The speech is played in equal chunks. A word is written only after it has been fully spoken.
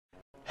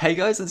Hey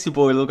guys, it's your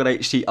boy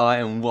LOGinHDi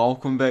and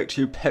welcome back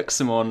to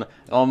Pixelmon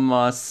on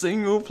my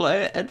single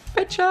player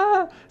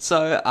adventure.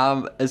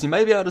 So, as you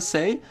may be able to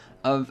see,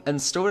 I've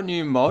installed a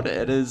new mod.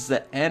 It is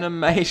the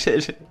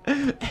animated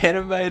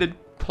animated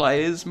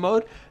players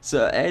mod.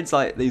 So it adds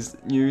like these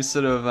new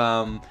sort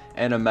of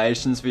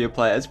animations for your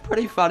player. It's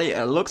pretty funny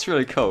and it looks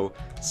really cool.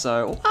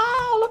 So,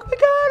 wow, look at me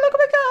go, look at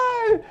me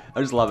go.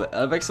 I just love it.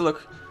 It makes it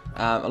look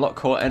a lot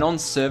cooler, and on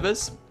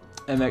servers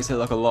it makes it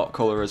look a lot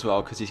cooler as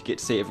well because you get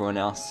to see everyone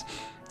else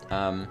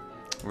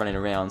running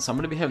around. So I'm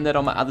going to be having that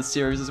on my other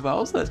series as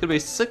well, so that's going to be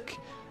sick.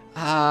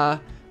 But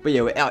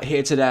yeah, we're out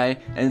here today,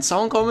 and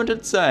someone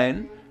commented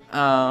saying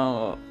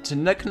to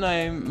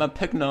nickname my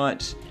pig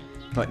knight.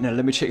 But no,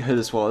 let me check who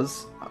this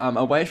was. I'm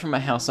away from my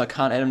house, so I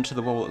can't add him to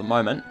the wall at the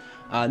moment.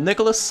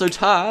 Nicholas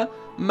Sotar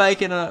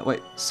making a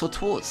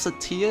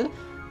Sotir.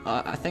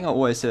 I think I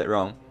always say that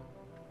wrong.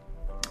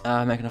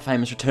 Making a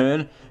famous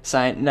return,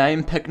 saying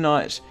name pig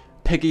knight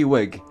Piggy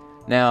Wig.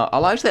 Now, I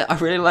liked that. I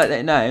really like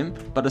that name,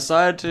 but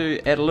decided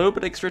to add a little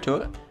bit extra to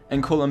it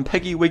and call him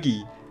Piggy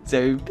Wiggy.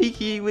 So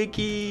Piggy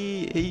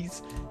Wiggy,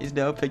 he's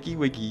now Piggy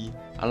Wiggy.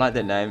 I like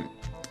that name.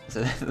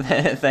 So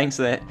thanks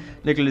for that,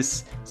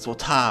 Nicholas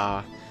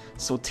Sotar.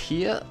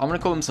 Sotir? I'm gonna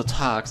call him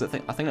Sotar because I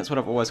think that's what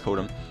I've always called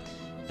him,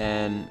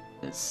 and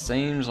it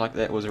seems like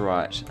that was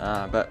right.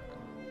 But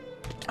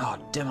oh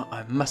damn it,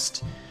 I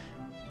missed.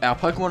 Our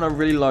Pokemon are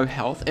really low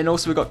health, and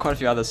also we've got quite a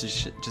few other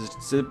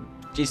suggestions,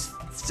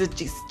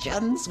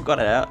 got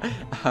it out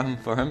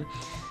for him,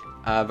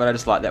 but I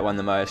just like that one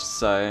the most,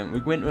 so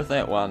we went with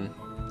that one.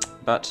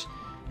 But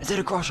is that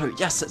a Grosho?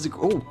 Yes, it's a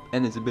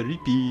and there's a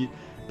Biripi,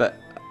 but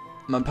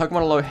my Pokemon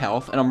are low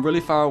health and I'm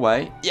really far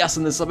away. Yes,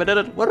 and this time I did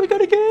it. What are we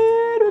gonna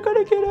get? We're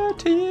gonna get our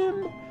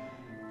team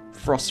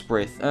Frost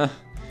Breath.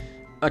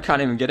 I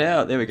can't even get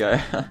out. There we go.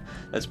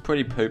 That's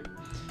pretty poop,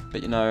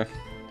 but you know,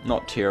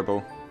 not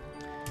terrible.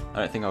 I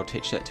don't think I'll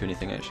teach that to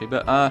anything actually,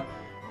 but a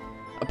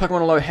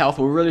Pokemon on low health,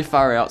 we're really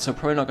far out, so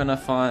probably not going to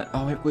find...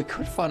 Oh, we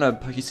could find a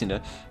Poké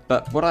Center.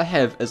 But what I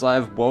have is I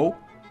have wool,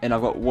 and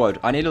I've got wood.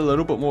 I need a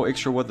little bit more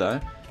extra wood, though.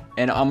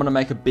 And I'm going to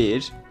make a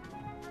bed,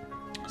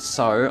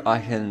 so I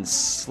can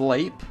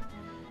sleep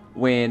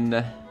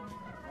when...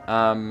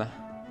 I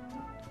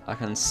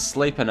can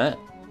sleep in it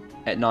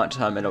at night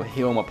time, and it'll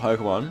heal my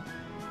Pokemon.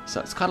 So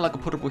it's kind of like a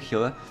portable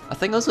healer. I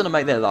think I was going to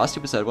make that last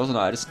episode, wasn't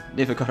I? I just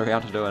never got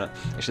around to doing it.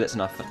 Actually, that's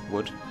enough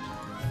wood.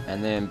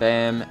 And then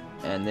bam,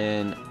 and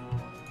then...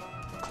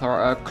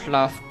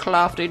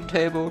 crafting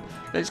table.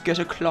 Let's get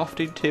a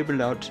crafting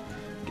table out.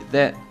 Get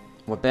that.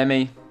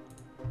 Wabami.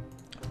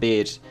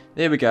 Bed.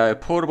 There we go.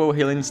 Portable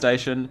healing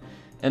station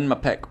in my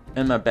back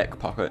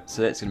pocket.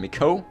 So that's gonna be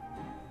cool.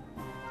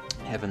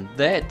 Having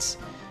that.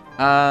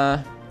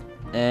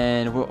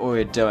 And what were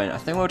we doing? I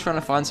think we were trying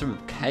to find some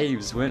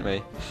caves, weren't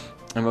we?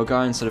 And we're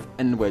going sort of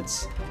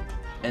inwards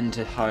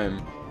into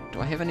home. Do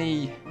I have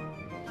any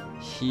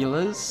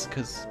healers?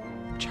 Because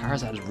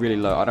Charizard is really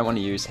low. I don't want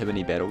to use him in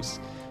any battles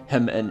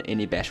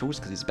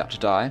because he's about to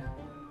die.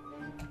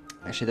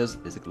 Actually, there's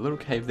a little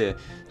cave there.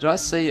 Did I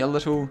see other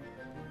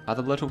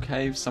little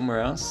cave somewhere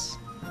else?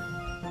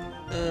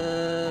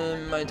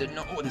 I did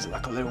not. Oh, there's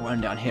like a little one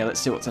down here. Let's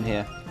see what's in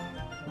here.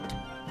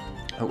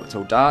 Oh, it's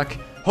all dark.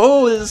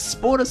 Oh, there's a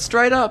spawner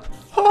straight up.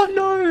 Oh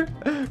no!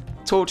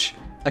 Torch.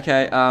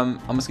 Okay, I'm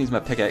just gonna use my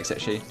pickaxe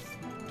actually.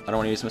 I don't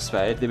want to use my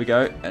spade. There we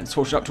go. And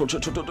torch it up. Torch.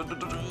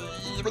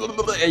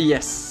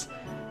 Yes.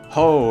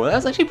 Oh,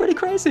 that's actually pretty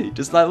crazy.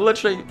 Just like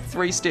literally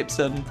 3 steps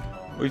in,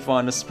 we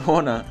find a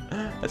spawner.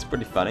 That's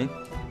pretty funny.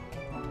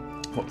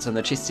 What's in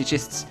the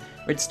chests?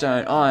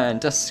 Redstone, iron,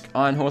 disc,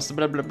 iron horse,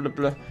 blah blah blah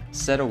blah.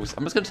 Saddles.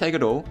 I'm just gonna take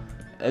it all.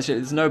 Actually,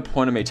 there's no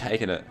point in me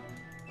taking it.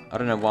 I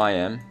don't know why I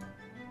am.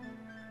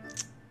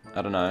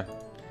 I don't know.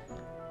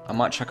 I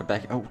might chuck it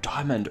back. Oh,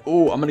 diamond.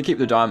 Oh, I'm gonna keep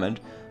the diamond.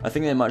 I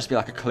think that might just be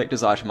like a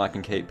collector's item I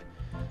can keep.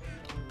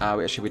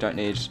 Actually, we don't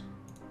need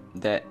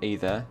that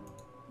either.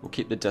 We'll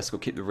keep the disc, we'll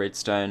keep the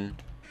redstone.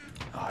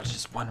 Oh, it's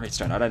just 1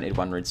 redstone. I don't need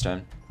 1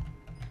 redstone.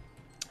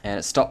 And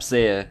it stops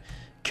there.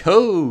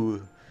 Cool!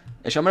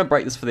 Actually, I'm going to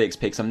break this for the XP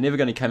because I'm never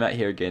going to come out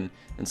here again.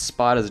 And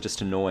spiders are just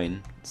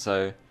annoying.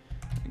 So,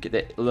 get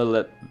that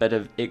little bit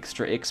of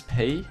extra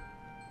XP.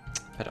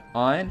 Bit of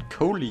iron.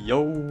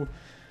 Coolio!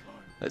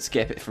 Let's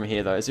gap it from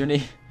here though. Is there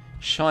any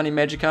shiny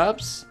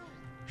Magikarps?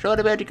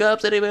 Shiny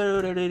Magikarps? Any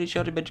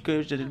shiny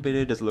Magikarps?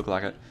 It doesn't look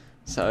like it.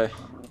 So...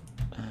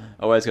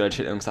 always gotta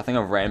check them because I think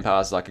I've ran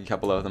past like a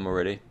couple of them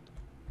already.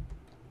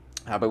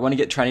 But when you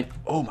get training,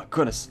 oh my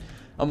goodness,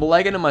 I'm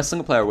lagging in my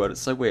single player world.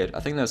 It's so weird. I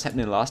think that was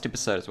happening in the last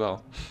episode as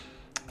well.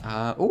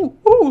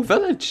 Ooh,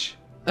 village,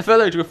 a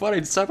village. We're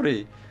finding so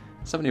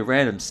many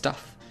random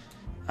stuff.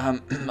 I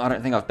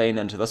don't think I've been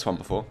into this one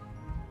before.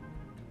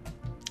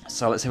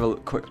 So let's have a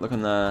quick look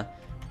in the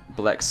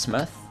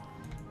blacksmith.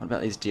 What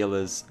about these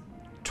dealers?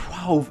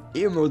 12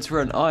 emeralds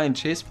for an iron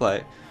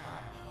chestplate.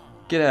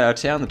 Get out of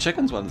town. The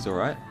chickens one's all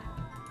right.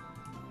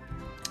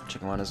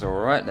 Chicken one is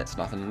alright, that's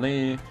nothing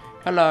there.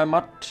 Hello,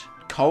 mutt.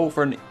 Coal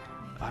for an...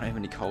 I don't have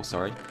any coal,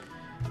 sorry.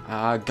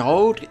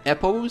 Gold,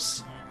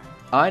 apples,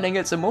 iron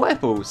ingots and more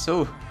apples.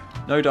 So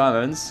No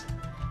diamonds.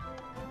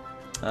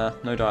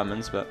 No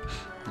diamonds, but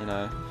you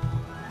know.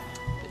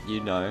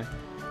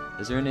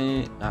 Is there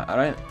any? No, I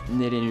don't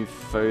need any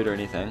food or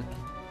anything.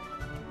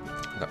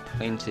 I've got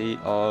plenty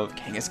of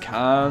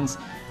Kangaskhan's.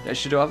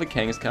 Should I have a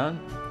Kangaskhan?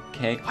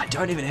 I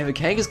don't even have a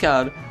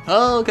Kangaskhan.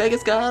 Oh,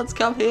 Kangaskhan's,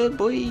 come here,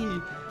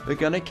 boy. We're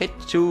gonna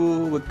catch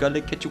you. We're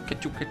gonna catch you.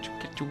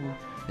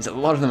 There's a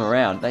lot of them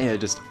around. They are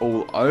just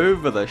all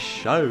over the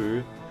show.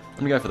 I'm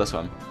gonna go for this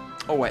one.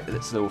 Oh wait,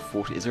 that's level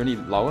 40. Is there any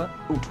lower?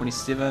 Oh,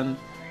 27,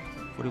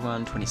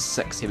 41,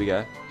 26. Here we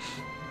go.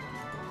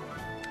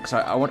 So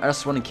I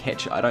just want to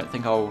catch it. I don't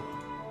think I'll...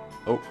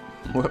 Oh,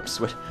 whoops,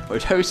 we're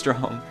too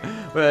strong.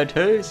 We're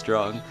too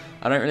strong.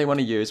 I don't really want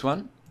to use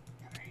one.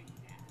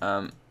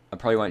 I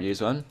probably won't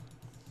use one.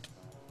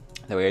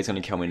 That way he's going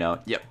to kill me now.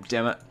 Yep,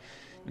 damn it.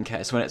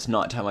 Okay, so when it's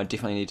night time, I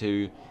definitely need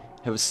to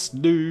have a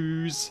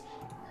snooze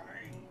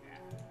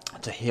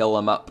to heal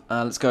him up.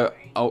 Let's go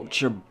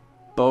Ultra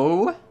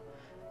Bow.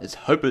 Let's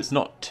hope it's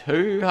not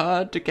too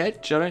hard to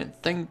catch. I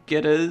don't think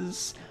it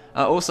is.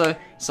 Also,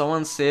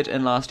 someone said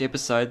in last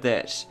episode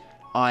that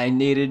I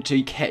needed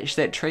to catch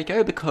that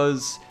Trico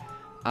because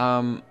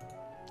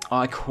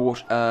I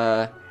caught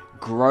a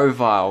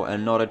Grovyle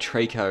and not a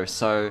Trico,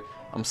 so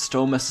I'm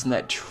still missing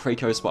that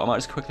Trico spot. I might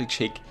just quickly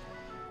check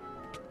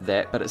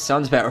that, but it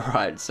sounds about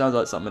right. It sounds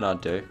like something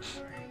I'd do.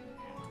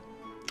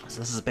 So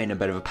this has been a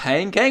bit of a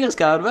pain.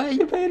 Kangaskhan, mate,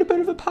 you've been a bit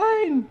of a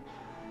pain.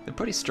 They're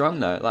pretty strong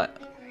though. Like,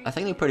 I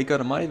think they're pretty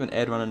good. I might even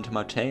add one into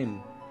my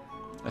team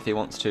if he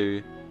wants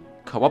to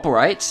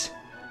cooperate.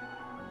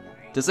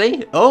 Does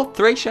he? Oh,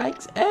 3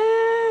 shakes,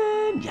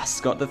 and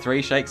yes, got the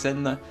 3 shakes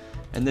in the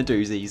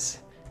doozies.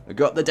 We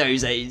got the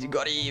doozies.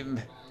 Got him.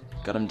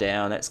 Got him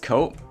down. That's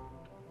cool.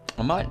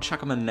 I might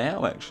chuck him in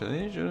now,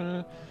 actually.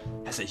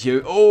 That's a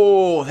huge.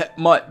 Oh, that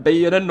might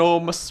be an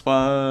enormous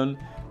one.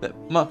 That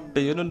might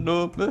be an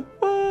enormous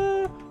one.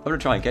 I'm gonna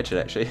try and catch it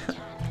actually,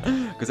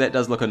 because that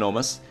does look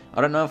enormous.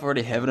 I don't know if I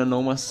already have an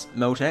enormous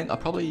Miltank. I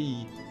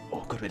probably.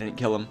 Oh, good, we didn't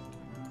kill him.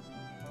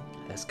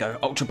 Let's go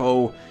Ultra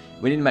Ball.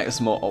 We need to make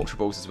some more Ultra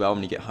Balls as well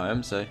when you get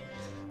home. So,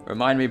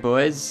 remind me,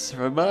 boys.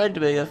 Remind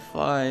me if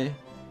I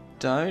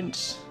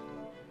don't.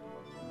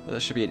 Well,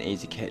 this should be an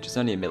easy catch. It's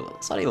only a little.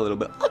 It's only a little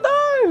bit. Oh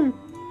no!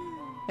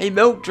 He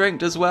milk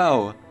drinked as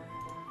well.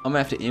 I'm gonna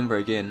have to Ember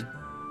again.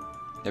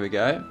 There we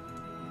go.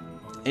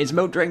 He's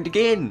milk drinked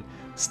again.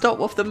 Stop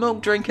with the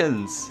milk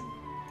drinkins.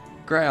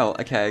 Growl.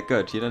 Okay,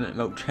 good. You didn't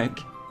milk drink.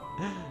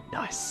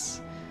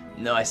 Nice.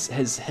 Nice.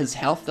 His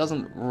health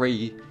doesn't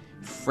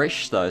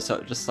refresh though, so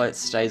it just like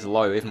stays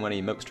low even when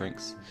he milk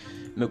drinks.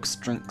 And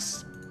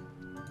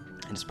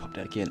just popped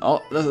out again.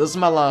 Oh, this is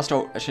my last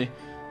ult. Actually,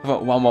 I've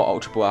got one more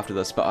Ultra Ball after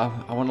this, but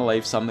I want to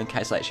leave some in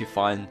case I actually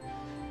find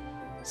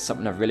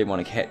something I really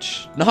want to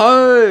catch.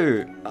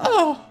 No!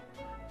 Oh!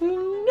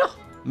 No!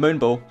 Moon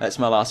Ball. That's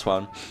my last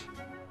one.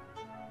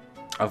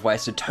 I've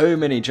wasted too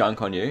many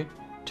junk on you.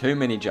 Too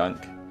many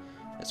junk.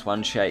 That's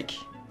 1 shake.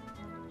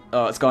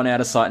 Oh, it's gone out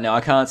of sight now.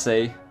 I can't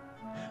see.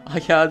 I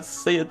can't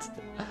see it.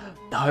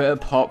 No, it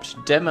popped.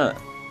 Damn it.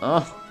 Oh.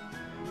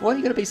 Why are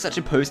you going to be such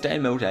a poo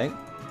stain, Miltank?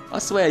 I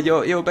swear,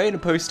 you're being a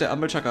poo stain. I'm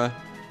going to chuck a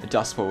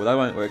dust ball. They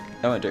won't work.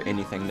 They won't do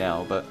anything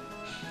now, but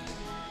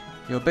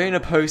you're being a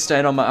poo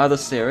stain on my other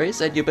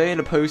series, and you're being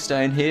a poo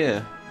stain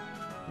here.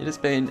 You're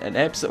just being an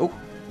absolute. Oh,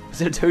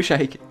 is it a 2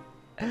 shake?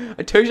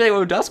 A 2 shake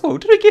with a dust ball.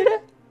 Did I get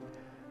it?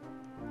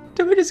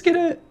 Did we just get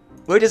it?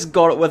 We just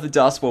got it with a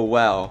dust ball.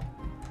 Wow.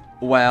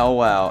 Wow,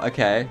 wow.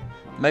 Okay.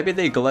 Maybe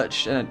they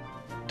glitched and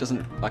it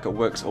doesn't, like, it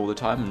works all the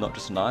time and not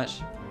just night.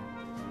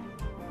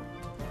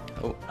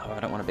 Oh, no, I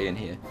don't want to be in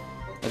here.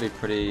 That'd be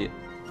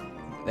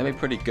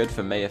pretty good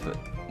for me if it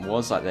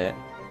was like that.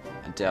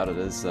 I doubt it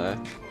is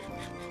though.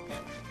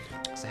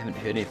 Because I haven't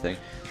heard anything.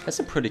 That's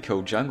a pretty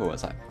cool jungle.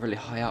 It's like really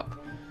high up.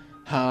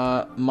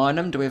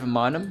 Minum, do we have a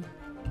Minum?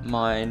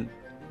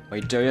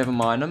 We do have a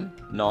Minum.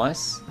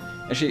 Nice.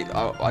 Actually,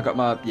 I got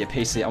my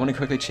PC. I want to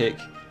quickly check.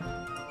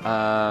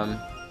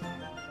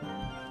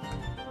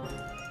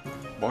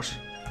 What?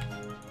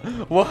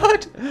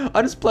 What?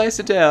 I just placed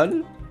it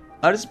down.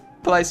 I just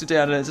placed it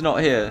down and it's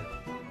not here.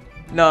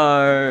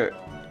 No.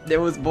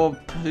 There was my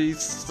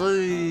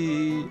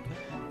PC.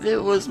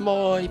 There was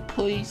my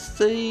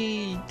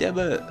PC. Damn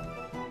it.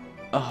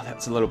 Oh,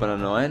 that's a little bit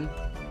annoying.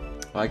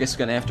 Well, I guess we're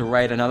going to have to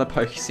raid another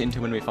Poke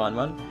Center when we find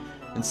one.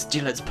 And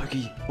steal its Poke.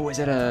 Oh, is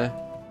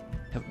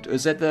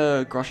that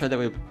the grotto that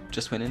we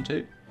just went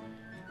into?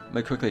 Let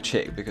me quickly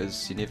check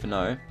because you never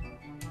know.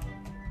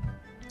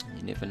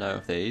 You never know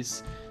with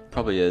these.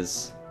 Probably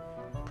is.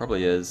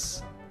 Probably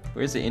is.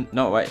 Where's the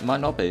no, wait, it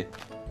might not be.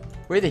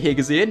 Where the heck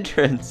is the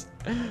entrance?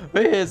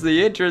 Where's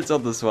the entrance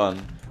of this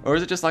one? Or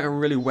is it just like a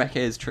really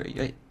whack-ass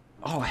tree?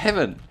 Oh,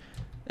 heaven!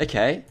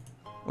 Okay.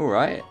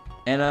 Alright.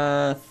 And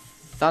a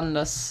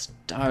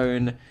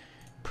Thunderstone.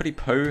 Pretty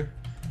poo.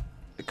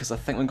 Because I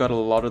think we've got a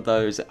lot of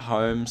those at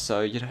home,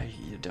 so you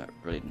don't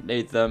really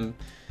need them.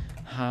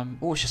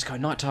 Oh, it's just go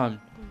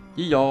nighttime.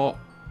 Yeah.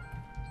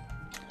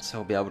 So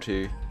I'll be able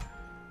to.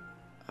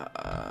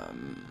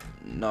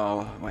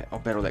 No, wait, I'll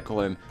battle that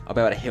gloom. I'll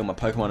be able to heal my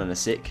Pokemon in a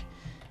sec.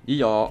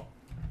 Yeah.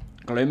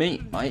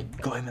 Gloomy, mate.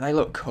 Gloomy, they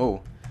look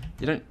cool.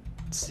 You don't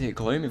see a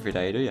Gloom every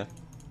day, do you?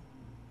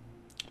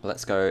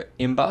 Let's go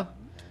Ember.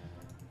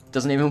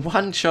 Doesn't even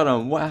one-shot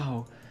him.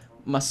 Wow.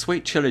 My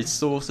sweet chili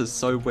sauce is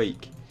so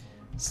weak.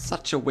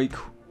 Such a weak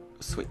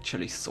sweet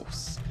chili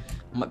sauce.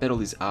 I might bet all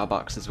these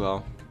Arbucks as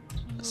well.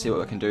 Let's see what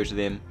we can do to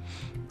them.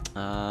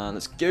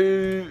 Let's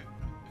go.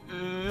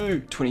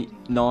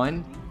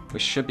 29. We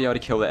should be able to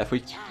kill that. If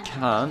we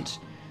can't,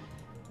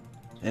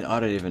 then I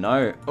don't even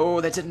know.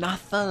 Oh, that did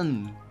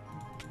nothing.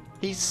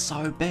 He's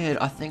so bad.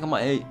 I think I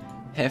might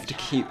have to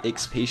keep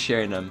XP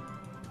sharing him.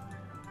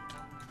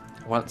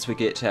 Once we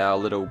get our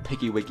little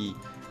Piggy Wiggy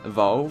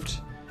evolved.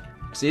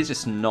 Because he's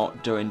just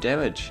not doing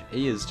damage.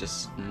 He is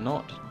just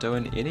not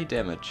doing any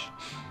damage.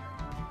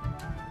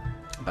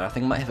 But I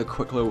think I might have a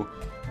quick little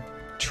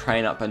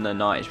train up in the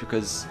night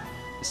because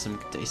there's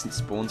some decent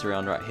spawns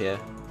around right here.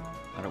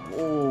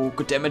 Oh,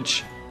 good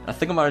damage. I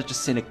think I might have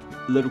just seen a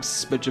little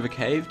smidge of a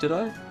cave, did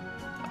I?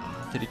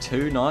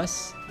 32,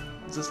 nice.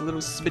 Is this a little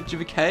smidge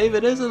of a cave?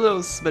 It is a little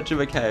smidge of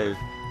a cave.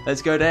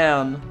 Let's go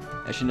down.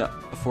 Actually, no,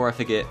 before I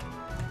forget,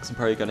 because I'm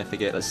probably going to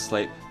forget, let's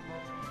sleep.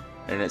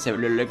 And let's have a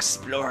little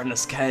explore in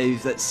this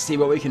cave. Let's see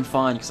what we can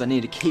find, because I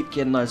need to keep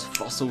getting those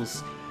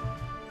fossils.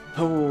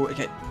 Oh,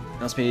 okay.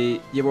 Must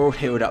be, yeah, we're all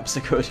healed up,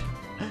 so good.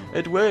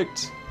 It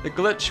worked. The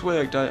glitch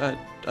worked. I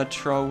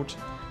trolled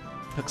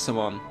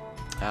Pixelmon.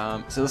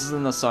 So this is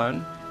in the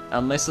zone.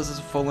 Unless this has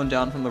fallen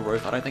down from the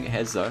roof. I don't think it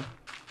has, though.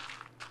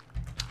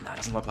 No, it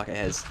doesn't look like it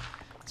has.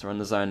 So we're in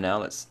the zone now.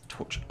 Let's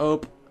torch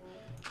up.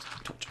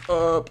 Torch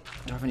up.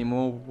 Do I have any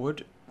more wood?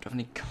 Do I have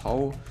any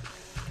coal?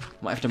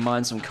 Might have to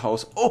mine some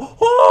coals.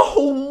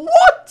 Oh,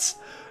 what?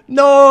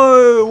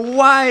 No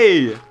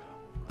way!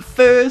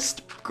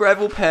 First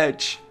gravel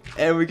patch,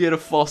 and we get a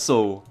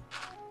fossil.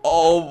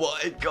 Oh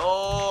my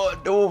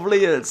god!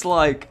 Normally it's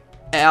like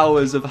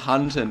hours of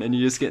hunting, and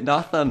you just get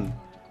nothing.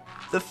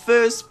 The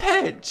first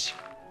patch.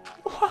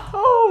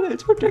 Wow,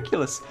 that's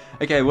ridiculous.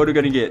 Okay, what are we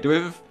gonna get? Do we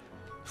have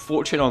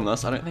fortune on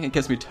this? I don't think it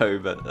gives me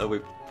 2, but it'll be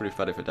pretty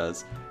fun if it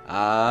does.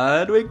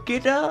 Do we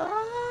get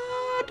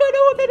I don't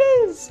know what that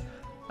is.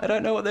 I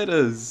don't know what that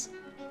is.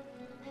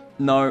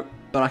 No,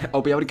 but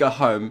I'll be able to go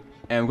home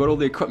and we've got all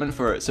the equipment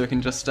for it, so we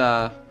can just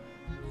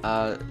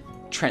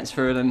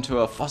transfer it into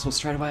a fossil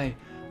straight away.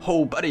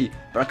 Oh, buddy,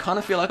 but I kind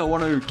of feel like I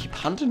want to keep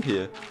hunting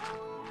here.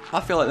 I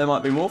feel like there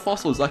might be more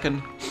fossils. I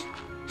can,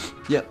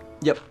 yep,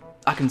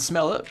 I can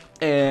smell it,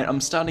 and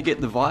I'm starting to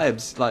get the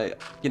vibes, like,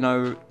 you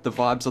know, the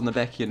vibes on the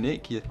back of your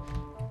neck, the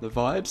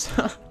vibes.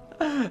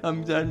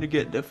 I'm starting to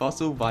get the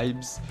fossil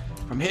vibes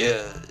from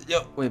here.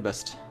 Yep, we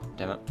missed,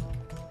 damn it.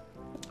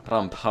 But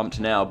I'm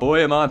pumped now.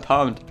 Boy, am I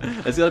pumped.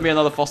 There's going to be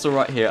another fossil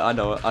right here. I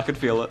know it. I can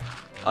feel it.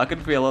 I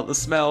can feel it. The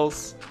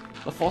smells.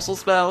 The fossil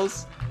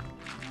smells.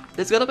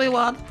 There's going to be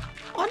one.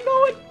 I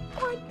know it.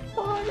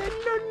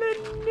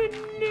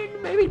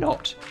 Maybe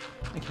not.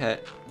 Okay,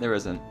 there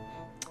isn't.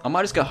 I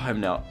might just go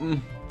home now.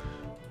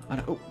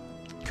 Oh,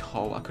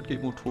 coal. I could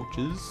get more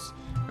torches.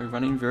 We're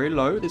running very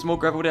low. There's more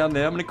gravel down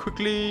there. I'm going to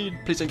quickly...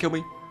 Please don't kill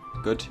me.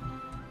 Good.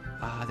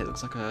 That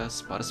looks like a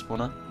spider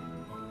spawner.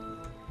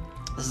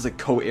 This is a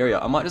cool area.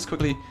 I might just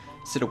quickly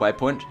set a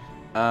waypoint.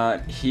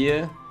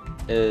 Here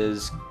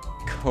is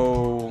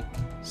cool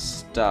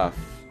stuff.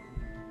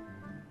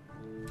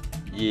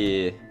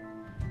 Yeah.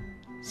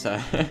 So,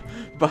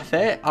 by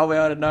that, I'll be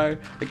able to know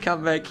to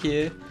come back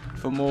here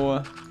for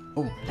more.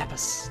 Oh,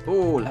 lapis.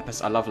 Oh,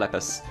 lapis. I love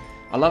lapis.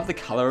 I love the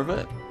color of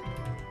it.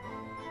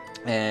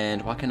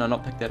 And why can I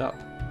not pick that up?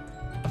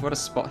 I've got a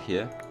spot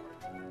here.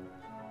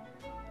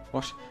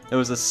 What? There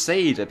was a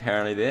seed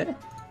apparently there.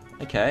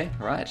 Okay,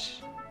 right.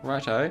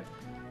 Righto.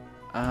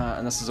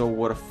 And this is all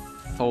water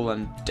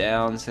falling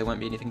down, so there won't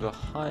be anything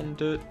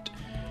behind it.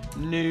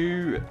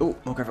 No. Oh,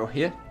 more gravel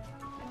here.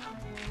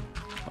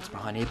 What's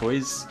behind here,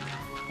 boys?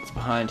 What's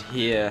behind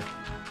here?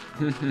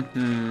 Don't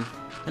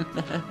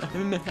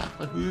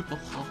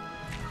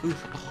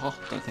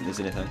think there's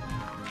anything.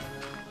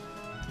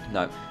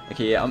 No.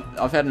 Okay, yeah,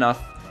 I've had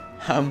enough.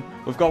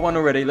 We've got one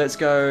already. Let's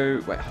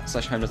go. Wait,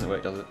 slash home doesn't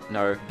work, does it?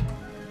 No.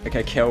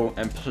 Okay, kill,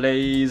 and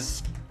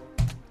please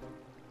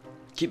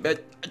keep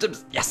it.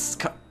 Yes,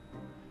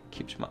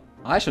 keep my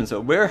items.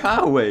 So where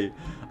are we?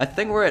 I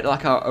think we're at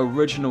like our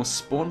original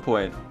spawn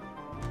point.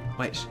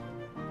 Wait.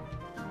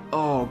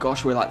 Oh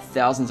gosh, we're like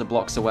thousands of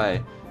blocks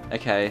away.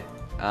 Okay.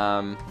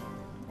 I'll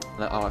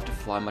have to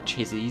fly my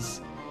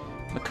cheesies.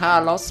 My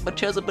Carlos, my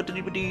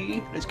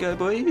chezza. Let's go,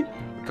 boy.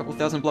 A couple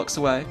thousand blocks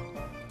away.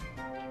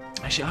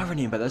 Actually, I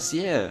remember this.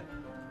 Yeah.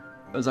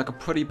 It was like a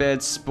pretty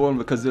bad spawn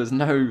because there was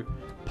no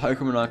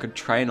Pokemon I could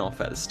train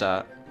off at the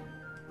start.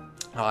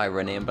 I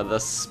remember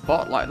this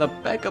spot like the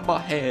back of my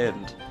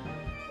hand.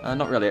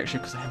 Not really actually,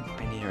 because I haven't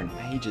been here in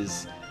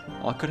ages.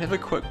 Oh, I could have a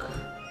quick.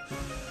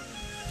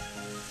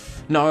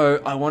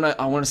 No, I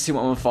wanna see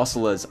what my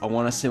fossil is. I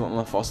wanna see what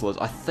my fossil is.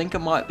 I think it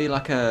might be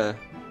like a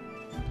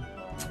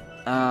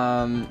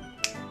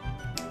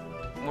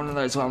one of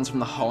those ones from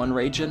the Hoenn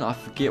region. I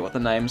forget what the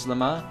names of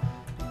them are.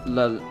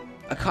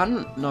 I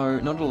can't. No,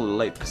 not a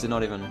leap because they're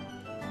not even.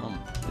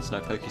 There's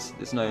no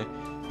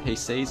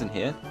PCs in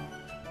here.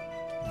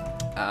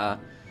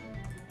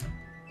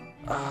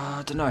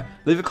 I don't know.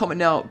 Leave a comment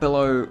now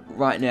below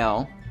right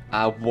now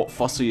what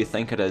fossil you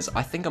think it is.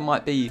 I think it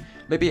might be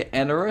maybe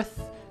an anorith,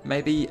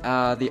 maybe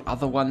the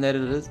other one that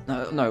it is.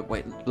 No,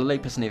 wait, the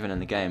leap isn't even in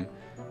the game.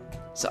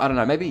 So I don't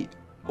know, maybe,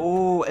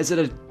 oh, is it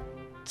a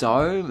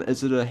dome?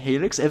 Is it a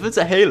helix? If it's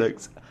a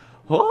helix,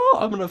 oh,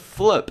 I'm gonna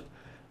flip.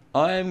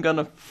 I am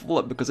gonna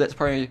flip because that's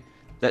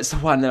the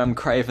one that I'm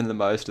craving the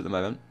most at the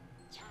moment.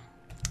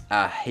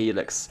 A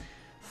helix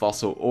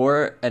fossil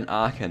or an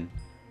archon.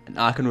 An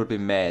archon would be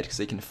mad because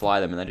he can fly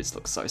them and they just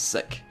look so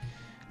sick.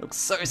 Looks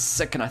so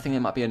sick, and I think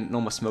there might be an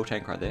enormous mill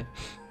tank right there.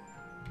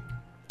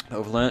 But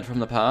we've learnt from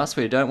the past,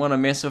 we don't want to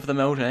mess with the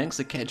mill tanks.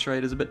 The catch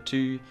rate is a bit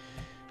too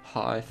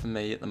high for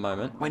me at the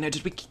moment. Wait, no,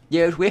 did we?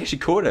 Yeah, we actually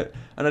caught it.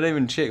 And I didn't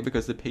even check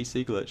because the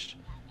PC glitched.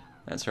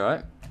 That's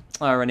right.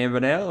 I remember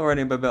now, I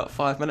remember about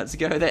 5 minutes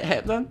ago that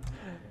happened.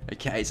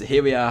 Okay, so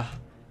here we are.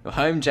 We're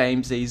home,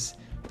 Jamesies.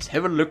 Let's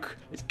have a look.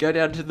 Let's go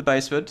down to the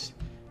basement.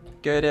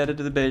 Go down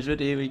into the basement,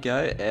 here we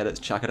go, and let's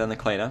chuck it in the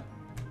cleaner.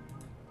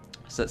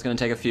 So it's going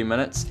to take a few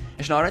minutes.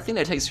 Actually, no, I don't think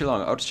that takes too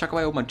long. I'll just chuck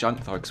away all my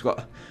junk though, because I've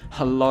got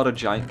a lot of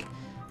junk.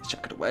 Let's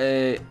chuck it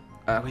away.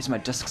 Where's my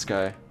discs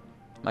go?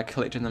 Am I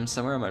collecting them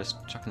somewhere? Am I just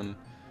chucking them,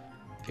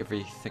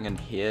 everything in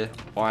here?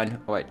 Wine,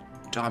 oh wait,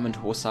 diamond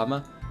horse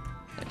armor.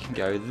 That can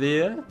go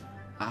there.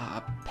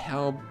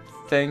 Power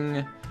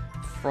thing.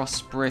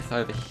 Frost breath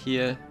over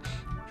here.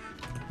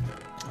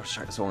 I'll just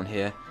chuck this all in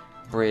here.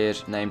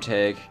 Bread, name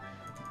tag.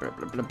 Blub,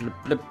 blub, blub, blub,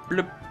 blub,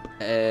 blub.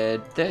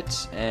 Add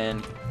that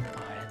and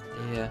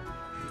there.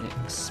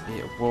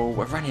 Spare wall.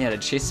 We're running out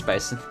of chest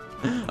space.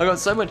 I got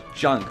so much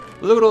junk.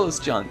 Look at all this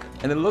junk,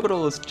 and then look at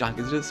all this junk.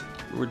 It's just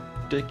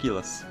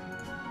ridiculous.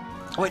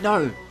 Oh wait,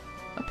 no,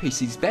 my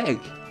PC's back.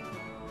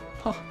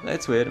 Oh,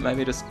 that's weird.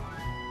 Maybe it just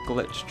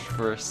glitched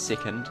for a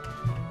second.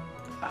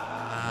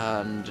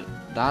 And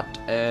that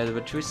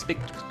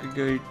retrospective.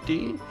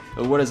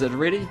 Oh, what is it?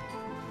 Ready?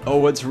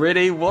 Oh, it's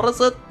ready. What is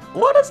it?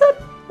 What is it?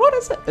 What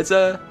is it? It's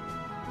a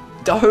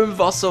dome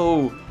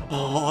fossil.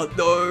 Oh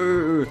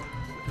no,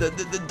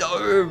 the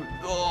dome.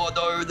 Oh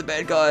no, the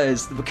bad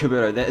guys. The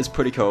Kabuto. That is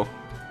pretty cool.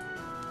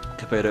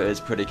 Kabuto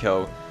is pretty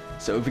cool.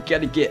 So we're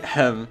gonna get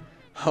him.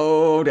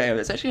 Oh damn,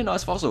 that's actually a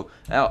nice fossil.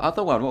 Our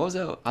other one. What was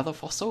our other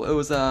fossil? It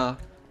was a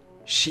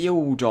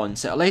Shieldon.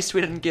 So at least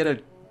we didn't get a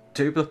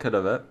duplicate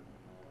of it.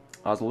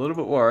 I was a little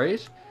bit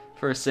worried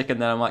for a second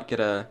that I might get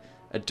a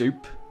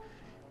dupe.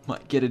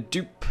 Might get a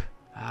dupe.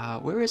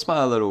 Where is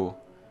my little?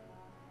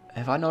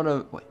 Have I not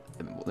a... Wait,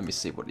 let me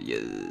see what he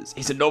is.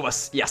 He's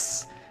enormous!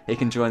 Yes! He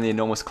can join the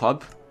enormous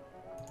club.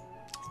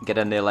 Get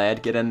in there,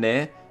 lad. Get in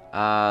there.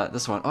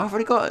 This one. Oh, I've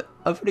already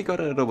got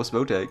an enormous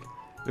mill tank.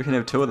 We can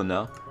have 2 of them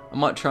now. I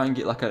might try and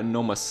get like an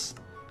enormous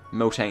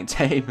mill tank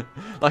team.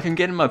 Like I'm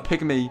getting my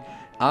pygmy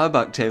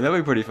Arbok team. That'd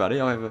be pretty funny.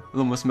 I'll have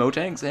enormous mill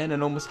tanks and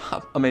enormous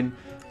pygmy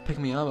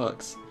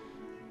Arboks.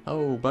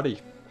 Oh,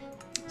 buddy.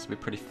 This would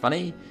be pretty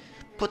funny.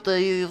 Put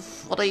the...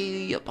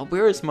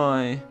 Where is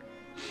my...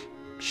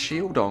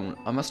 shield on?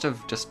 I must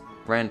have just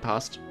ran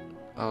past.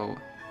 Oh,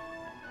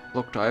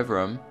 looked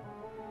over him.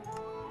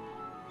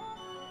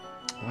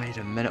 Wait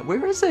a minute,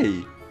 where is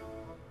he?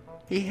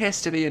 He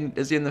has to be in.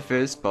 Is he in the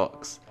first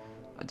box?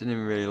 I didn't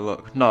even really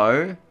look.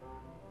 No.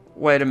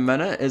 Wait a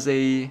minute, is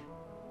he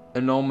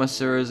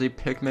enormous or is he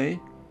pygmy?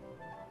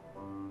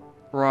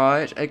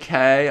 Right,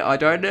 okay, I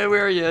don't know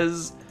where he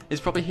is. He's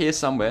probably here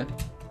somewhere.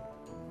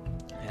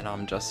 And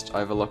I'm just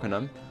overlooking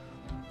him.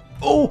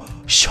 Oh,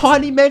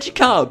 shiny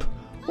Magikarp!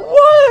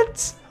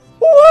 What?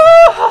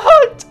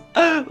 What?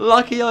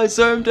 Lucky I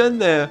zoomed in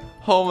there.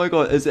 Oh my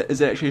god, is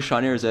it actually a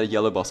shiny or is it a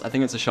yellow boss? I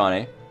think it's a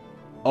shiny.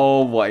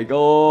 Oh my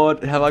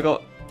god, I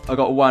got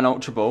 1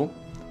 Ultra Ball.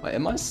 Wait,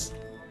 am I?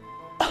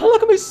 Oh,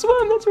 look at me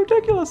swim, that's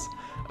ridiculous.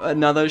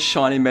 Another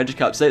shiny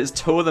Magikarp, so there's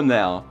 2 of them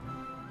now.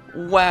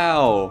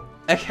 Wow.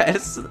 Okay,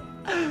 this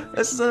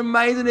is an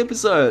amazing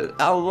episode.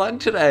 Our luck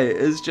today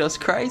is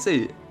just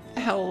crazy.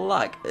 Our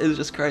luck is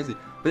just crazy.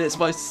 But it's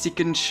my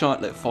second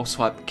shot, like false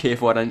swipe,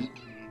 careful I don't...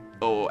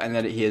 Oh, and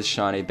then here's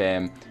shiny,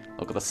 bam.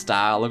 Look at the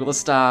star, look at the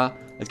star.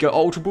 Let's go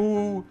Ultra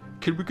Ball.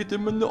 Can we get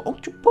them in the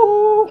Ultra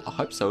Ball? I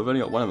hope so, we've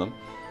only got 1 of them.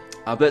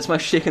 But it's my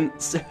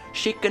this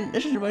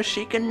is my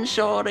second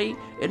shiny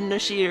in the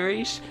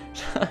series.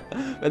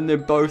 And they're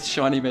both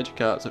shiny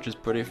Magikarps, which is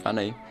pretty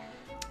funny.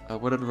 I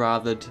would have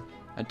rathered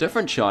a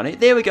different shiny.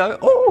 There we go.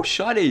 Oh,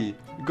 shiny.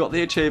 Got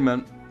the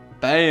achievement.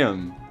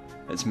 Bam.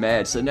 It's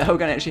mad. So now we're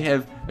going to actually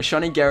have a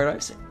shiny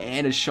Gyarados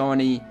and a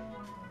shiny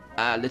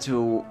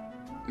little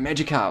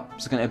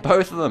Magikarp. So we're going to have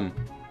both of them.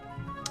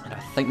 And I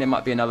think there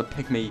might be another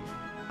pygmy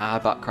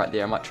Arbok right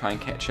there. I might try and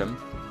catch him.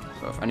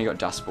 But I've only got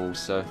Dust Balls,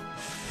 so...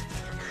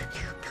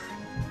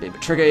 Bit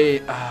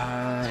tricky.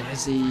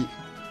 Is he...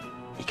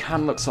 He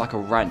kind of looks like a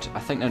runt. I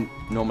think they're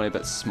normally a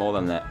bit smaller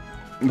than that.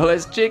 But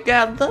let's check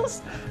out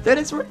this. That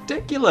is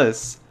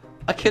ridiculous.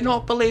 I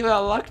cannot believe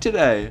our luck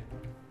today.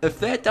 If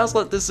that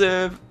doesn't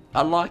deserve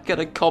a like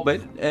and a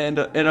comment and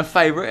a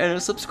favorite and a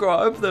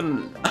subscribe,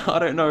 then I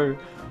don't know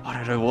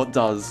what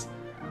does.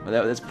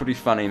 But that's pretty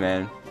funny,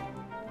 man.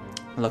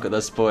 Look at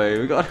this boy.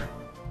 We got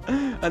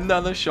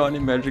Another shiny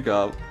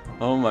Magikarp.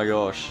 Oh my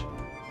gosh.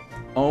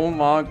 Oh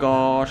my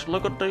gosh.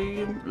 Look at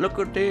him. Look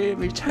at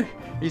him.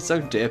 He's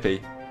so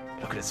derpy.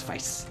 Look at his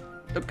face.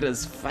 Look at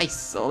his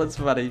face. Oh, that's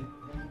funny.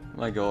 Oh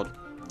my god.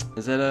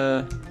 Is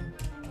that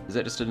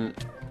just a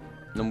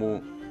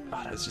normal...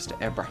 Oh, that's just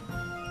an Abra.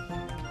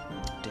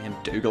 Damn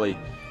Doogly.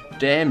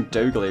 Damn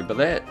Doogly. But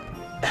that...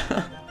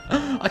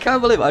 I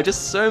can't believe it. I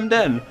just zoomed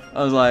in.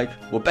 I was like,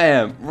 well,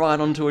 bam. Right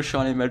onto a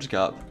shiny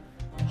Magikarp.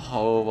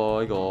 Oh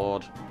my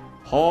god.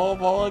 Oh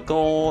my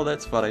god.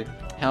 That's funny.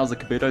 How's the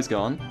Kabuto's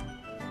gone?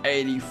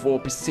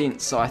 84%.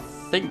 So I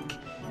think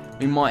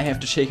we might have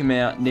to check him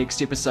out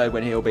next episode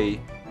when he'll be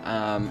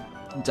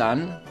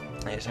done.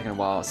 It's taking a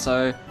while.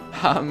 So,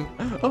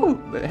 oh,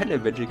 hello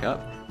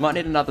Magikarp. Might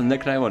need another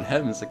nickname on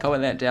him, so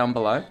comment that down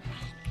below.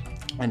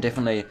 And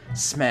definitely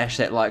smash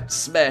that like,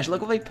 smash,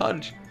 look at me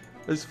punch.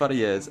 As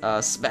funny as,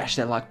 smash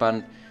that like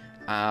button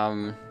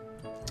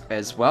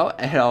as well.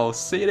 And I'll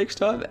see you next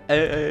time.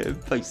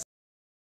 Peace.